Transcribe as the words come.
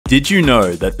Did you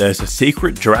know that there's a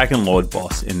secret Dragonlord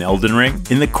boss in Elden Ring?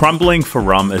 In the crumbling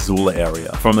Farum Azula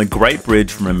area, from the Great Bridge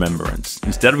from Remembrance.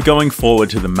 Instead of going forward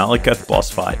to the Malekith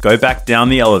boss fight, go back down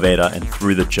the elevator and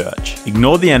through the church.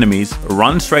 Ignore the enemies,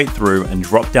 run straight through and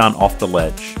drop down off the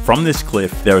ledge. From this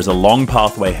cliff, there is a long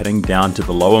pathway heading down to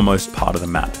the lowermost part of the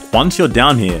map. Once you're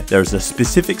down here, there is a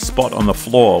specific spot on the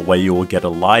floor where you will get a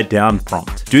lie down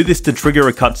prompt. Do this to trigger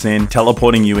a cutscene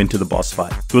teleporting you into the boss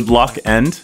fight. Good luck and